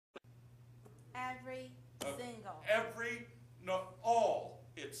Every single. Every, no, all,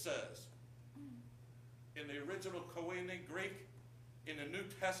 it says. In the original Koine Greek, in the New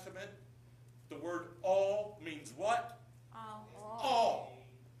Testament, the word all means what? All. All.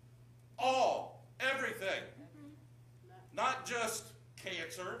 All. Everything. Not just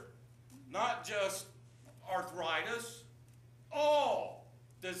cancer, not just arthritis, all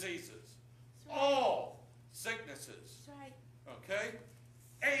diseases, all sicknesses. That's right. Okay?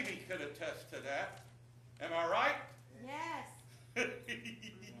 Amy could attest to that. Am I right? Yes. Yes, Avie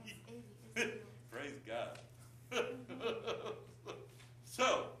is healed. Praise God.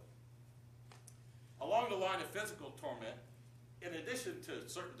 So, along the line of physical torment, in addition to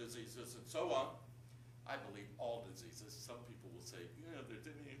certain diseases and so on, I believe all diseases. Some people will say, there's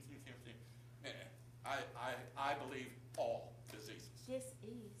I believe all diseases.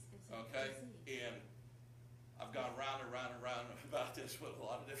 Disease is a Okay? disease. And I've gone round and round and round about this with a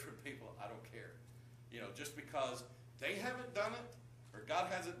lot of different people. I don't care. Just because they haven't done it, or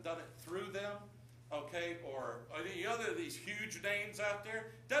God hasn't done it through them, okay, or any other of these huge names out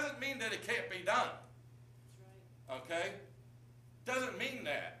there, doesn't mean that it can't be done. That's right. Okay? Doesn't mean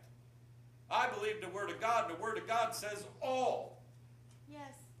that. I believe the Word of God. The Word of God says all.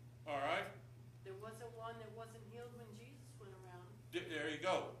 Yes. All right? There wasn't one that wasn't healed when Jesus went around. There you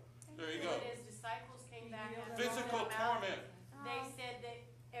go. There you go. When his disciples came back and Physical threw him out, torment. they said that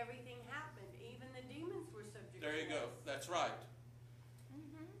everything happened. Even the demons were subject There you to go. this. That's right.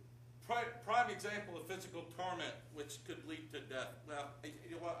 Prime example of physical torment, which could lead to death. Well,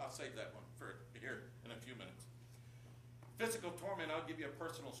 you know what? I'll save that one for here in a few minutes. Physical torment, I'll give you a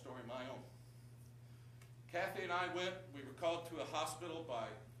personal story, my own. Kathy and I we were called to a hospital by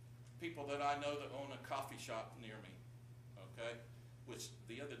people that I know that own a coffee shop near me, okay? Which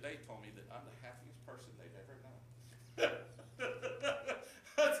the other day told me that I'm the happiest person they've ever known.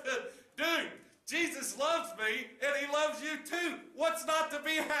 I said, dude, Jesus loves me and he loves you too. What's not to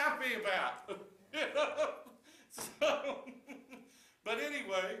be happy about? But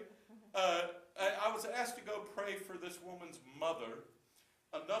anyway, I was asked to go pray for this woman's mother,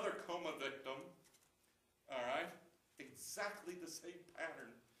 another coma victim. All right? Exactly the same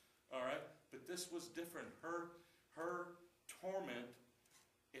pattern. All right? But this was different. Her torment,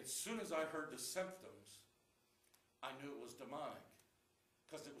 as soon as I heard the symptoms, I knew it was demonic.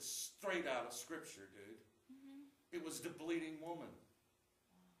 Because it was straight out of Scripture, dude. It was the bleeding woman.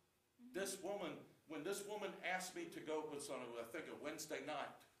 This woman, when this woman asked me to go, it was on, I think, a Wednesday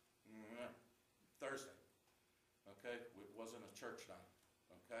night. Thursday. Okay? It wasn't a church night.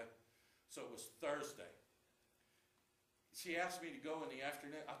 Okay? So it was Thursday. She asked me to go in the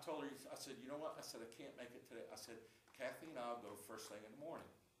afternoon. I told her, I said, you know what? I said, I can't make it today. I said, Kathy and I will go first thing in the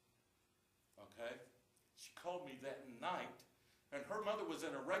morning. Okay? She called me that night, and her mother was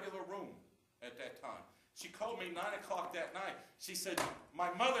in a regular room at that time. She called me 9 o'clock that night. She said,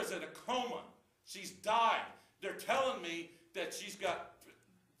 my mother's in a coma. She's dying. They're telling me that she's got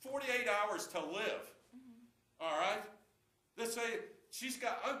 48 hours to live. All right? They say she's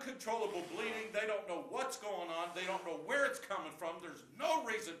got uncontrollable bleeding. They don't know what's going on. They don't know where it's coming from. There's no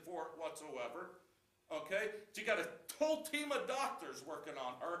reason for it whatsoever. Okay? She got a whole team of doctors working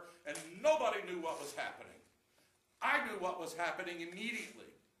on her, and nobody knew what was happening. I knew what was happening immediately.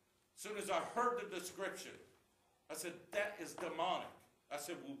 As soon as I heard the description, I said, that is demonic. I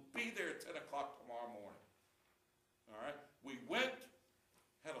said, we'll be there at 10 o'clock tomorrow morning. All right? We went,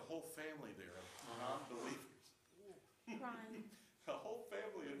 had a whole family there of non-believers. Crying. A whole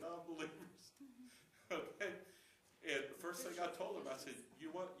family of non-believers. Okay? And the first thing I told them, I said,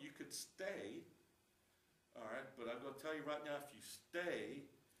 you know what? You could stay. All right? But I'm going to tell you right now, if you stay,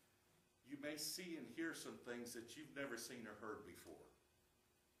 you may see and hear some things that you've never seen or heard before.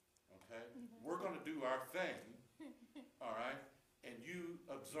 Okay? We're going to do our thing. All right? And you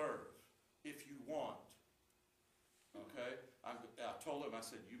observe if you want. Okay? I told him, I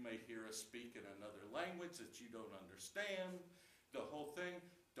said, you may hear us speak in another language that you don't understand. The whole thing,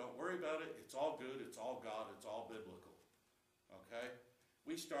 don't worry about it. It's all good. It's all God. It's all biblical. Okay?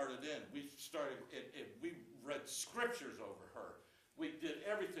 We started and we read scriptures over her. We did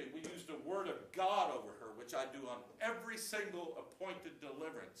everything. We used the word of God over her, which I do on every single appointed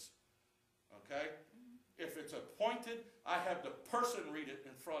deliverance. Okay? If it's appointed, I have the person read it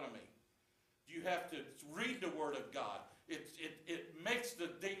in front of me. You have to read the word of God. It makes the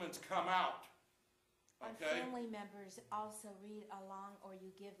demons come out. Okay? Our family members also read along, or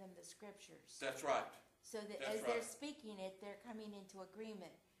you give them the scriptures. That's right. So that That's as they're right. speaking it, they're coming into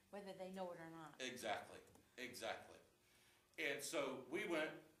agreement, whether they know it or not. Exactly. Exactly. And so we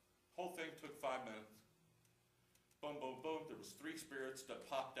went, whole thing took 5 minutes. Boom, boom, boom. There was 3 spirits that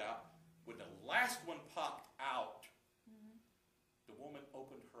popped out with a last one popped out, the woman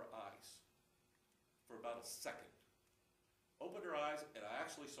opened her eyes for about a second. Opened her eyes, and I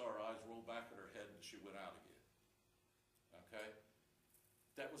actually saw her eyes roll back in her head, and she went out again. Okay?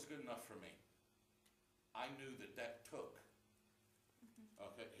 That was good enough for me. I knew that that took.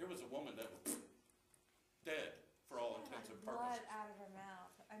 Okay? Here was a woman that was dead for all intents and purposes. Blood out of her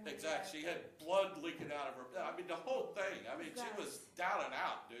mouth. I mean, Exactly. She had blood leaking out of her. I mean, the whole thing. I mean, she was down and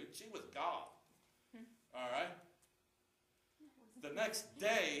out, dude. She was gone. All right? The next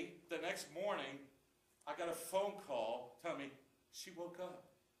day, the next morning, I got a phone call telling me she woke up.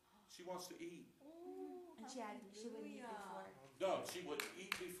 She wants to eat. And she wouldn't eat before. No, she wouldn't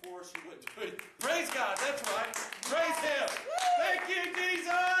eat before. She wouldn't do it. Praise God. That's right. Praise Him. Thank you, Jesus.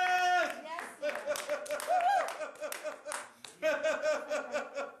 Yes,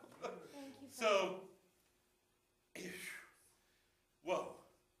 Thank you. So, whoa,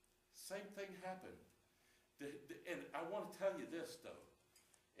 same thing happened. And I want to tell you this, though,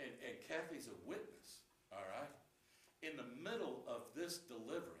 and Kathy's a witness, all right? In the middle of this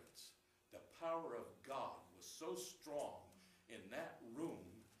deliverance, the power of God was so strong in that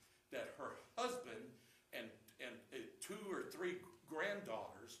room that her husband and 2 or 3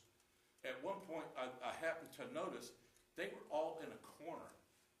 granddaughters, at one point I happened to notice, they were all in a corner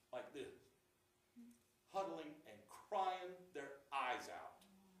like this, huddling and crying their eyes out.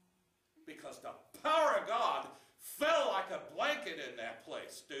 Because the power of God fell like a blanket in that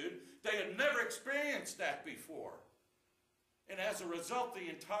place, dude. They had never experienced that before. And as a result, the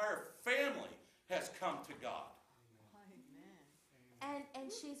entire family has come to God.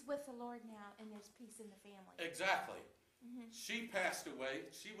 And she's with the Lord now, and there's peace in the family. Exactly. She passed away.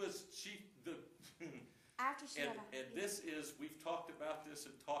 After she had and this is, we've talked about this,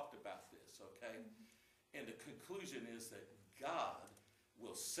 okay? And the conclusion is that God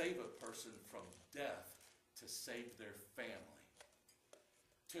will save a person from death to save their family.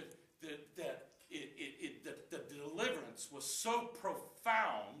 The deliverance was so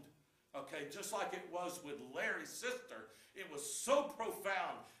profound, okay, just like it was with Larry's sister. It was so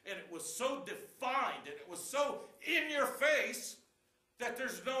profound, and it was so defined, and it was so in your face that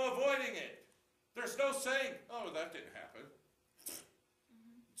there's no avoiding it. There's no saying, oh, that didn't happen.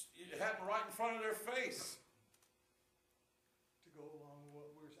 It happened right in front of their face. To go along with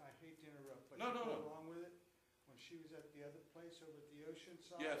what we're, I hate to interrupt, but No. along with it, when she was at the other place over at the ocean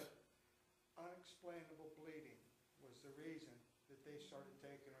side, Yes. unexplainable bleeding was the reason that they started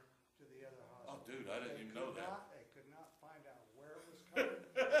taking her to the other Oh, hospital. dude, I didn't even know that. They could not find out where it was coming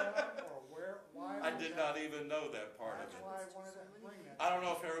from or why. I did not even know that part of That's it. why I wanted to bring that. I don't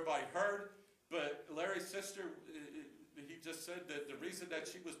know if everybody heard, but Larry's sister, he just said that the reason that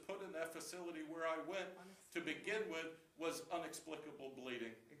she was put in that facility where I went to begin with was unexplicable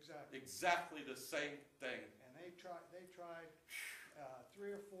bleeding. Exactly. Exactly the same thing. And they tried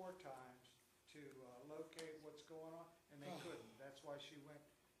 3 or 4 times to locate what's going on, and they couldn't. That's why she went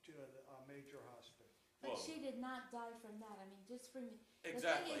to a major hospital. But Whoa. she did not die from that. I mean, just from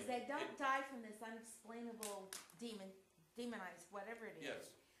Exactly. The thing is, they don't die from this unexplainable demonized, whatever it is. Yes.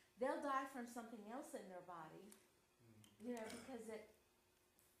 They'll die from something else in their body, you know,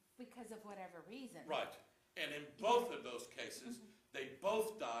 because of whatever reason. Right. And in both of those cases, they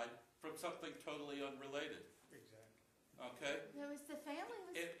both died from something totally unrelated. Exactly. Okay? The family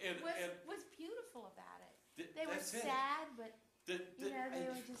was beautiful about it. They were That's it. sad, but they and,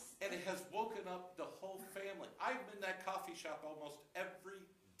 were just. and it has woken up the whole family. I'm in that coffee shop almost every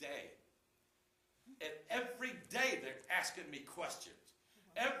day. And every day they're asking me questions.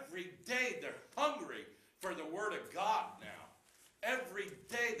 Every day they're hungry for the Word of God now. Every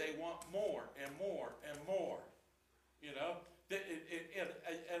day they want more and more and more. You know? And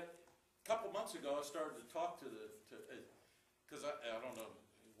a couple months ago I started to talk to because I don't know,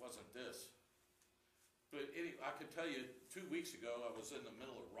 it wasn't this. But I can tell you, 2 weeks ago, I was in the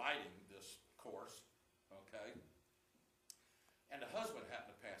middle of writing this course, okay? And the husband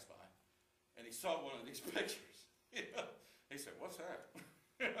happened to pass by, and he saw one of these pictures. You know? He said, "What's that?"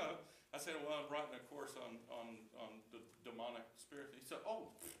 You know? I said, "Well, I'm writing a course on the demonic spirit." He said,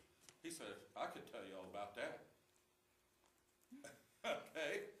 "Oh," he said, "I could tell you all about that."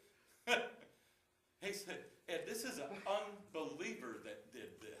 Okay? He said, and this is an unbeliever that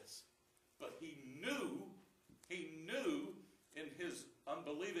did this. But he knew in his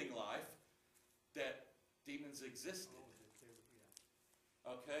unbelieving life that demons existed.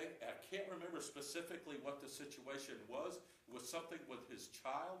 Okay? I can't remember specifically what the situation was. It was something with his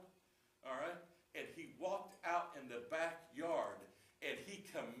child. All right? And he walked out in the backyard and he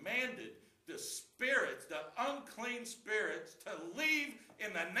commanded the spirits, the unclean spirits, to leave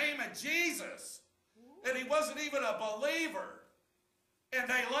in the name of Jesus. And he wasn't even a believer. And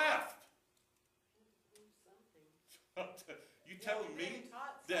they left. You telling me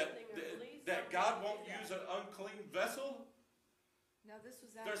that God won't use an unclean vessel? No, this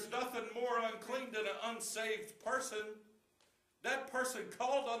was There's actually, nothing more unclean than an unsaved person. That person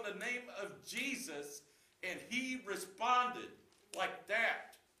called on the name of Jesus, and he responded like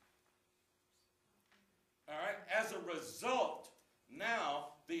that. All right? As a result,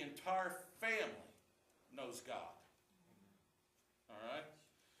 now the entire family knows God. All right?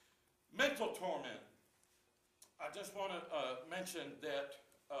 Mental torment. I just want to mention that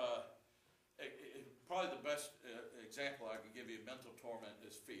probably the best example I can give you of mental torment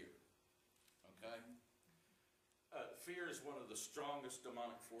is fear. Okay? Fear is one of the strongest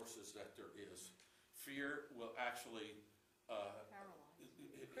demonic forces that there is. Fear will actually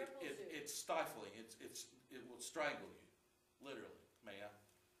it's stifling. It will strangle you, literally, man.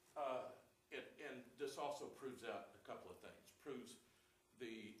 And this also proves out a couple of things. Proves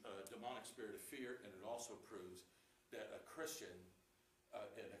the demonic spirit of fear, and it also proves that a Christian,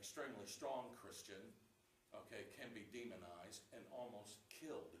 an extremely strong Christian, okay, can be demonized and almost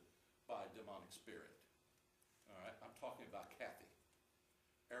killed by a demonic spirit. All right, I'm talking about Kathy.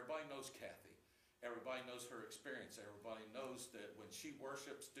 Everybody knows Kathy. Everybody knows her experience. Everybody knows that when she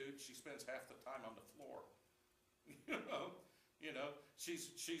worships, dude, she spends half the time on the floor. You know,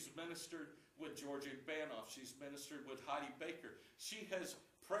 she's ministered with Georgie Banoff. She's ministered with Heidi Baker. She has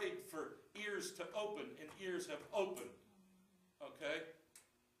prayed for ears to open, and ears have opened. Okay?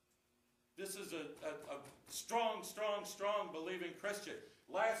 This is a strong, strong, strong believing Christian.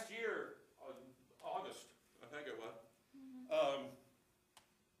 Last year, August, I think it was,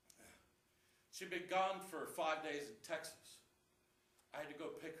 she'd been gone for 5 days in Texas. I had to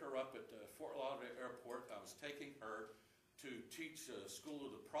go pick her up at Fort Lauderdale Airport. I was taking her to teach School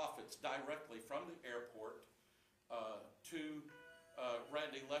of the Prophets directly from the airport to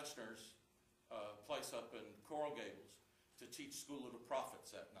Randy Lechner's place up in Coral Gables to teach School of the Prophets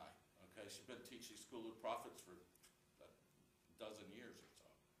that night. Okay, she's been teaching School of the Prophets for a dozen years or so.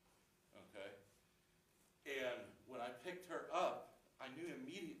 Okay, and when I picked her up, I knew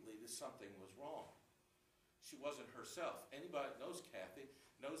immediately that something was wrong. She wasn't herself. Anybody that knows Kathy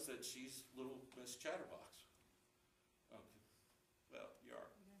knows that she's little Miss Chatterbox. Okay. Well, you are.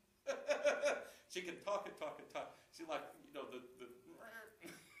 She can talk and talk and talk. She's like, you know, the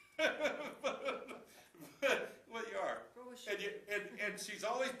well, you are. And she's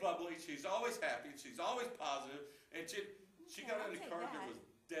always bubbly. She's always happy. She's always positive. And she got in the car and there was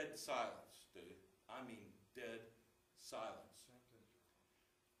dead silence, dude. I mean, dead silence.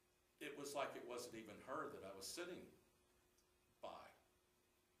 It was like it wasn't even her that I was sitting by.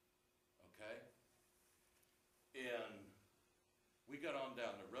 Okay? And we got on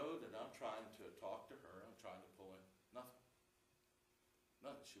down the road, and I'm trying to talk to her. I'm trying to pull in. Nothing.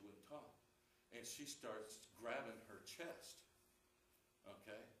 Nothing. She wouldn't talk. And she starts grabbing her chest.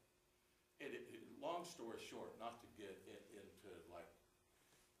 Okay? Long story short, not to get into like,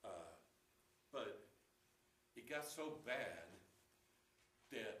 but it got so bad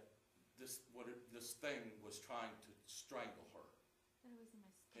that this thing was trying to strangle her.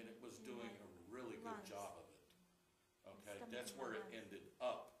 And it was doing a really good job of it. Okay? That's where it ended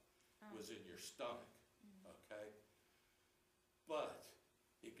up, was in your stomach. Okay? But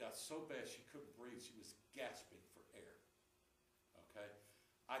it got so bad she couldn't breathe. She was gasping for air. Okay?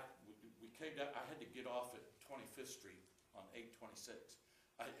 We came down. I had to get off at 25th Street on 826.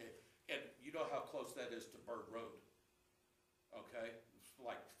 And you know how close that is to Bird Road. Okay? It's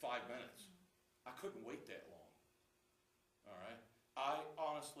like 5 minutes. I couldn't wait that long. All right? I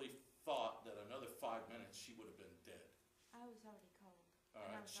honestly thought that another 5 minutes she would have been dead. I was already cold. All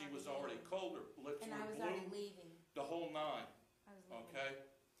right? She was already cold. Her lips And I were was already blue. leaving. The whole nine. I was leaving. Okay?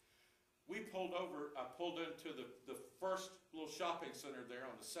 We pulled over. I pulled into the first little shopping center there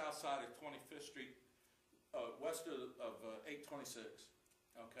on the south side of 25th Street, west of 826.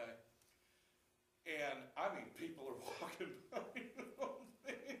 Okay? And, I mean, people are walking by the whole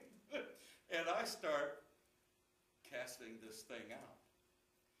thing. And I start casting this thing out.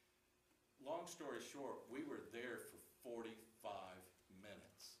 Long story short, we were there for 45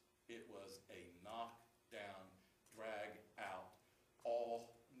 minutes. It was a knock-down, drag-out,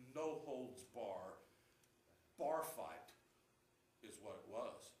 no holds bar fight is what it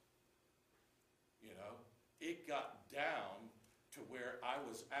was. You know, it got down to where I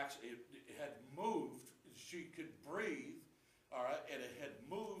was actually, it had moved, she could breathe, all right, and it had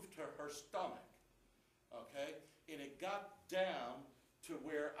moved to her stomach, okay? And it got down to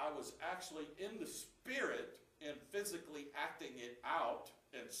where I was actually in the spirit and physically acting it out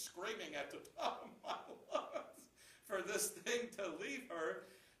and screaming at the top of my lungs for this thing to leave her.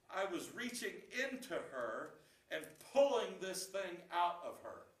 I was reaching into her and pulling this thing out of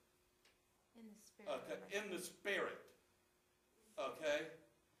her. In the spirit. Okay, in the spirit. Okay?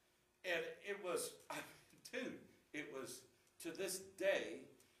 And it was, dude, it was, to this day,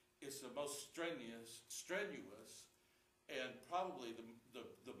 it's the most strenuous, and probably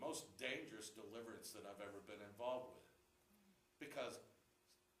the most dangerous deliverance that I've ever been involved with. Because,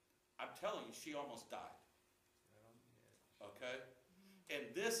 I'm telling you, she almost died. Okay?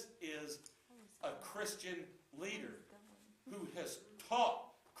 And this is a Christian leader who has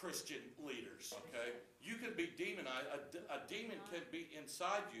taught Christian leaders. Okay? You can be demonized. A demon can be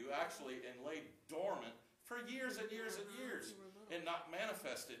inside you, actually, and lay dormant for years and years and years and not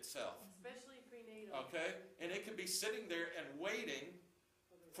manifest itself. Especially prenatal. Okay? And it could be sitting there and waiting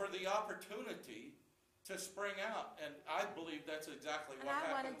for the opportunity to spring out. And I believe that's exactly And what I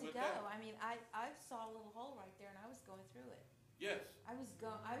happened wanted to with go. them. I mean, I saw a little hole right there, and I was going through it. Yes.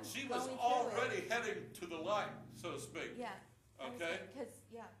 She was going through already it. heading to the light, so to speak. Yeah. Okay? Because,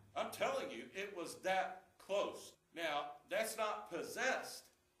 yeah. I'm telling you, it was that close. Now, that's not possessed,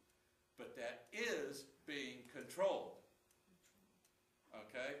 but that is being controlled.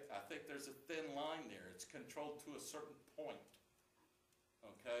 Okay? I think there's a thin line there. It's controlled to a certain point.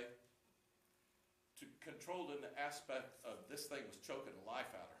 Okay? To controlled in the aspect of this thing was choking the life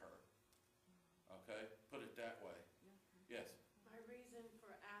out of her. Okay? Put it that way. Yes? My reason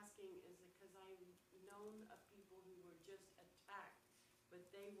for asking is because I've known of people who were just attacked, but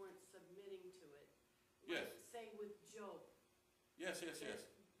they weren't submitting to it. Yes. Like, say with Job. Yes.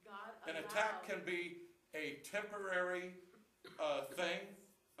 God An allowed. attack can be a temporary thing,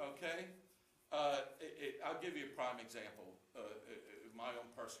 okay? I'll give you a prime example, my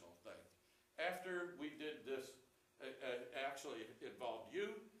own personal thing. After we did this, actually it involved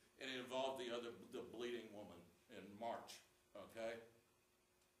you, and it involved the bleeding woman in March, okay?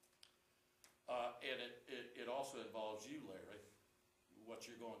 And it also involves you, Larry, what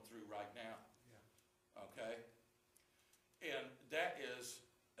you're going through right now, okay? And that is,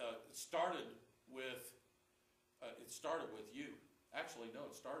 it started with you. Actually, no,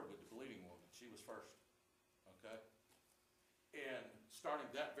 it started with the bleeding woman. She was first, okay? And starting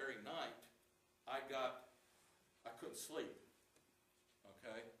that very night, I couldn't sleep,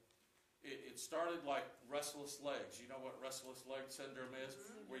 okay? It started like restless legs. You know what restless leg syndrome is?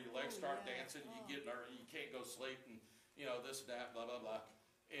 Where your legs start dancing, you get nervous, you can't go sleep, and you know, this and that, blah, blah, blah.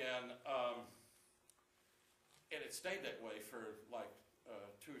 And it stayed that way for like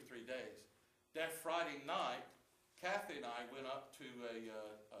 2 or 3 days. That Friday night, Kathy and I went up to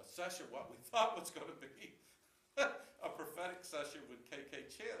a session, what we thought was going to be a prophetic session with KK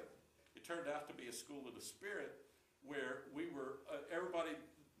Chin. It turned out to be a school of the Spirit where we were, everybody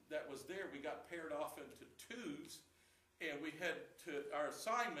that was there, we got paired off into twos, and our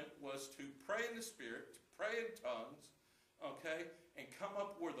assignment was to pray in the Spirit, to pray in tongues, okay, and come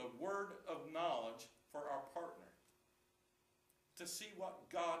up with a word of knowledge for our partner. To see what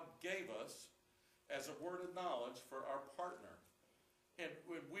God gave us as a word of knowledge for our partner. And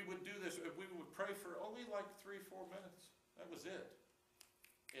when we would do this, we would pray for only like 3 or 4 minutes. That was it.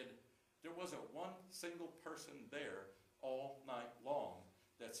 And there wasn't one single person there all night long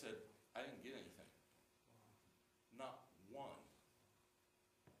that said, I didn't get anything. Not one.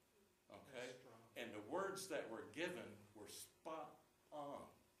 Okay? And the words that were given were spot on.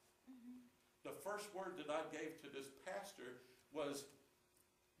 The first word that I gave to this pastor was,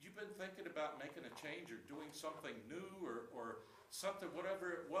 you've been thinking about making a change or doing something new or something,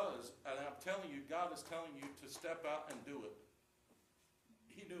 whatever it was, and I'm telling you, God is telling you to step out and do it.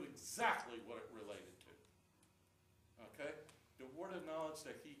 He knew exactly what it related to. Okay? The word of knowledge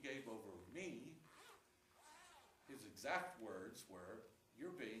that he gave over me, his exact words were,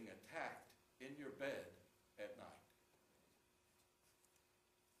 you're being attacked in your bed at night.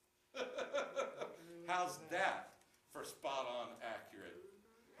 How's that for spot on accurate?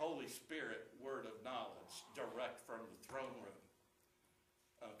 Holy Spirit word of knowledge direct from the throne room.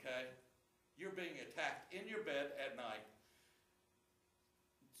 Okay? You're being attacked in your bed at night.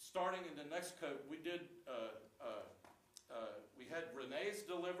 Starting in the next code, we had Renee's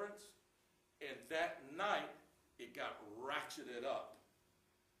deliverance, and that night it got ratcheted up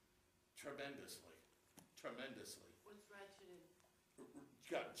tremendously. What's ratcheted?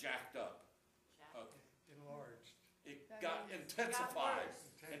 Got jacked up. Okay. Enlarged. It got intensified.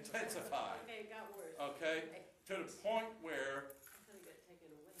 Intensified. Okay, it got worse. Okay? To the point where I could have got taken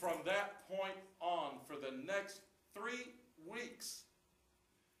away. from that point on, for the next 3 weeks,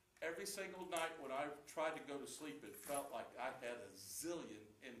 every single night when I tried to go to sleep, it felt like I had a zillion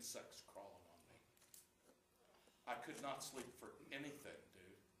insects crawling on me. I could not sleep for anything,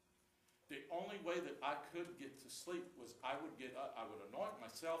 dude. The only way that I could get to sleep was I would get up, I would anoint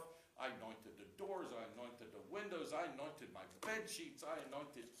myself, I anointed the doors, I anointed the windows, I anointed my bed sheets, I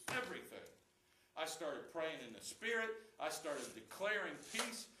anointed everything. I started praying in the Spirit, I started declaring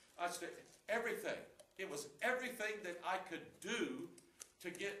peace, everything. It was everything that I could do to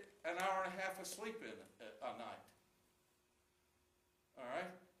get an hour and a half of sleep in a night. All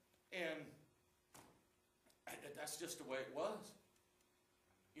right? And that's just the way it was.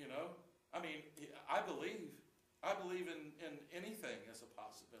 You know? I mean, I believe in anything as a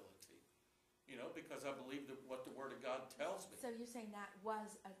possibility. You know, because I believe what the Word of God tells me. So you're saying that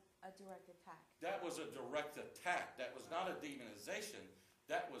was a direct attack? That was a direct attack. That was not a demonization.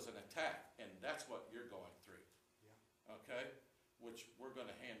 That was an attack. And that's what you're going through. Yeah. Okay? Which we're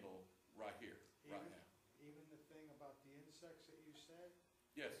going to handle right here, right now. Even the thing about the insects that you said,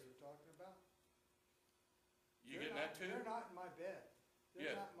 Yes. that you're talking about? You getting that too? They're not in my bed.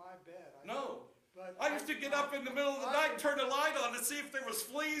 They're Yeah. not in my bed. No. But I used to get up in the middle of the night and turn the light on to see if there was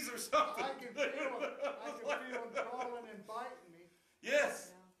fleas or something. I can feel them crawling and biting me.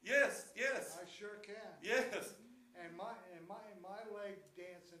 Yes. Yes. Yes. I sure can. Yes. And my leg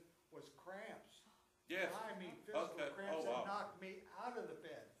dancing was cramps. Yes. I mean physical Okay. cramps Oh, wow. that knocked me out of the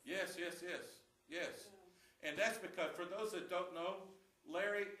bed. Yes. Yes. Yes. Yes. And that's because, for those that don't know,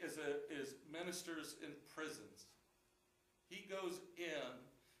 Larry is ministers in prisons. He goes in,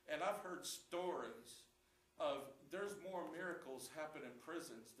 and I've heard stories of there's more miracles happen in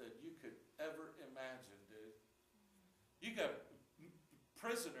prisons than you could ever imagine, dude. You got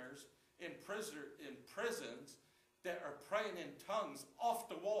prisoners in prisons that are praying in tongues off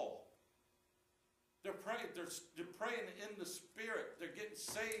the wall. They're praying in the Spirit. They're getting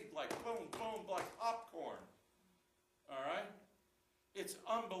saved like boom, boom, like popcorn. All right? It's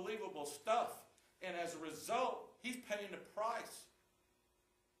unbelievable stuff. And as a result, he's paying the price.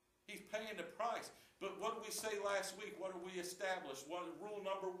 He's paying the price. But what did we say last week? What did we establish? Rule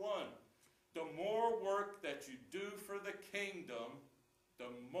number 1. The more work that you do for the kingdom,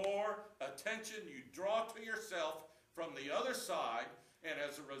 the more attention you draw to yourself from the other side. And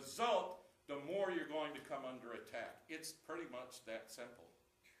as a result, the more you're going to come under attack. It's pretty much that simple.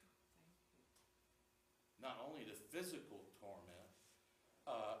 Not only the physical torment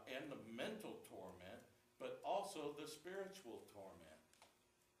and the mental torment, but also the spiritual torment.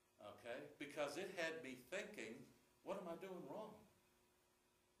 Okay? Because it had me thinking, what am I doing wrong?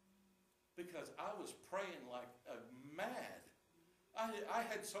 Because I was praying like a mad. I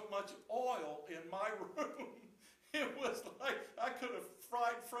had so much oil in my room. It was like I could have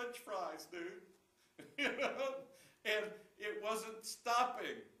fried French fries, dude. You know? And it wasn't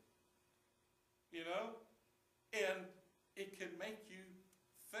stopping. You know? And it can make you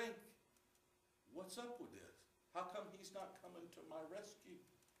think, what's up with this? How come he's not coming to my rescue?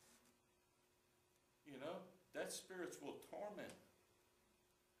 You know? That's spiritual torment.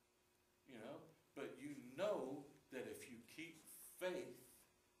 You know? But you know that if you keep faith,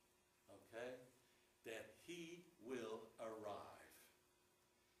 okay, that he will arrive.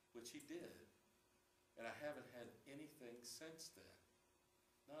 Which he did. And I haven't had anything since then.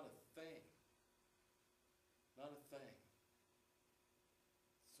 Not a thing. Not a thing.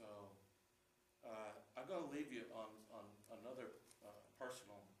 So, I'm going to leave you on another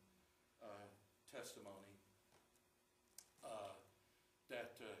personal testimony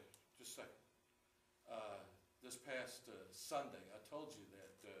that, just a second, this past Sunday, I told you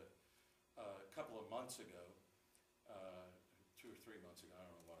that a couple of months ago, 2 or 3 months ago, I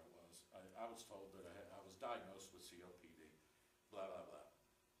don't know what it was, I was told that I was diagnosed with COPD, blah, blah, blah.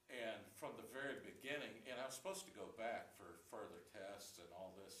 And from the very beginning, and I was supposed to go back for further tests and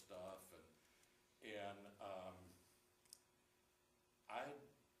all this stuff, and I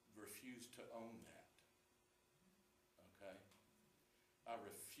refused to own that. Okay? I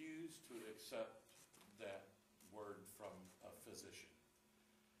refused to accept that word from a physician.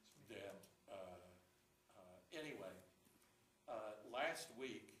 That anyway, last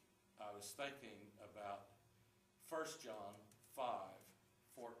week I was thinking about 1 John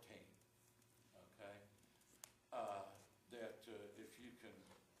 5:14. Okay? That if you can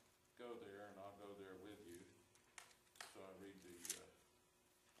go there, and I'll go there with you. So I read the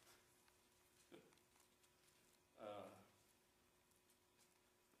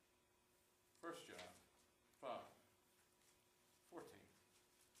 1 John 5:14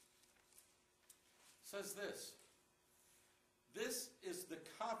 says this. This is the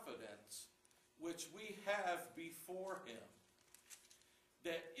confidence which we have before him,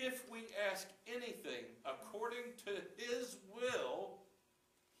 that if we ask anything according to His will,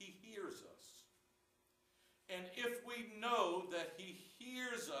 He hears us. And if we know that He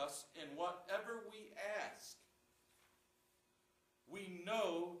hears us in whatever we ask, we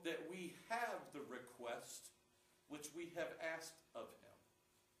know that we have the request which we have asked of Him.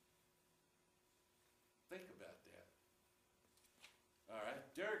 Think about that. All right.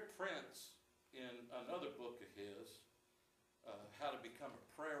 Derek Prince, in another book of his, How to Become a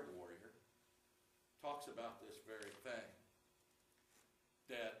Prayer Warrior, talks about this very thing.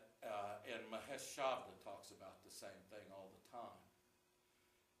 And Mahesh Chavda talks about the same thing all the time.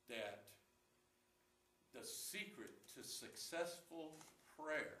 That the secret to successful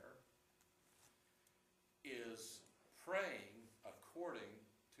prayer is praying according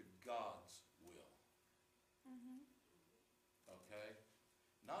to God's will. Okay?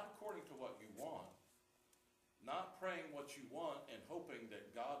 Not according to what you want. Not praying what you want and hoping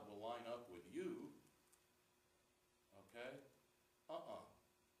that God will line up with you. Okay?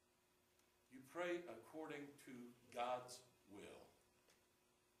 You pray according to God's will.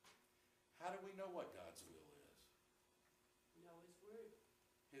 How do we know what God's will is? Know His Word.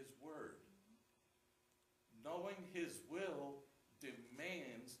 His Word. Knowing His will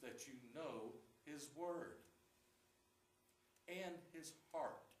demands that you know His Word. And His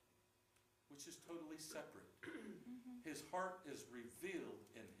heart, which is totally separate. His heart is revealed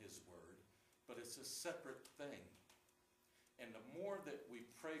in His Word, but it's a separate thing. And the more that we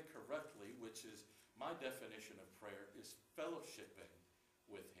pray correctly, which is my definition of prayer, is fellowshipping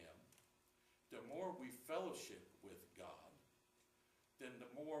with Him. The more we fellowship with God, then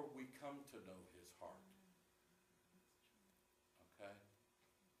the more we come to know His heart. Okay?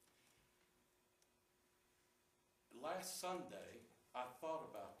 Last Sunday, I thought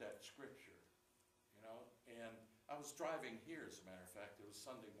about that scripture, and I was driving here, as a matter of fact. It was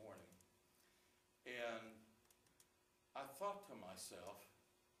Sunday morning. And I thought to myself,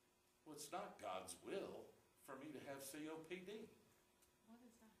 well, it's not God's will for me to have COPD. What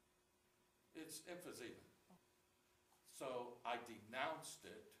is that? It's emphysema. So I denounced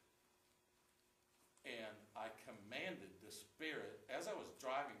it, and I commanded the spirit, as I was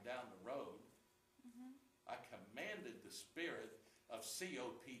driving down the road, I commanded the spirit of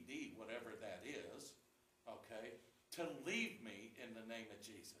COPD, whatever that is, okay, to leave me in the name of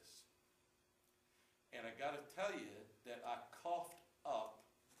Jesus. And I got to tell you that I coughed up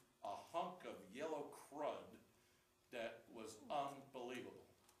a hunk of yellow crud that was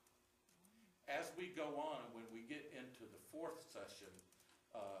unbelievable. As we go on, when we get into the fourth session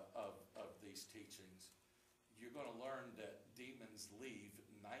of these teachings, you're going to learn that demons leave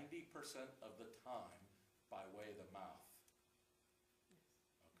 90% of the time by way of the mouth.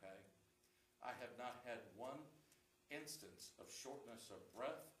 Okay? I have not had one instance of shortness of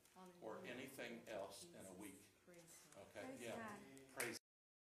breath or anything else in a week. Okay? Praise Yeah. God.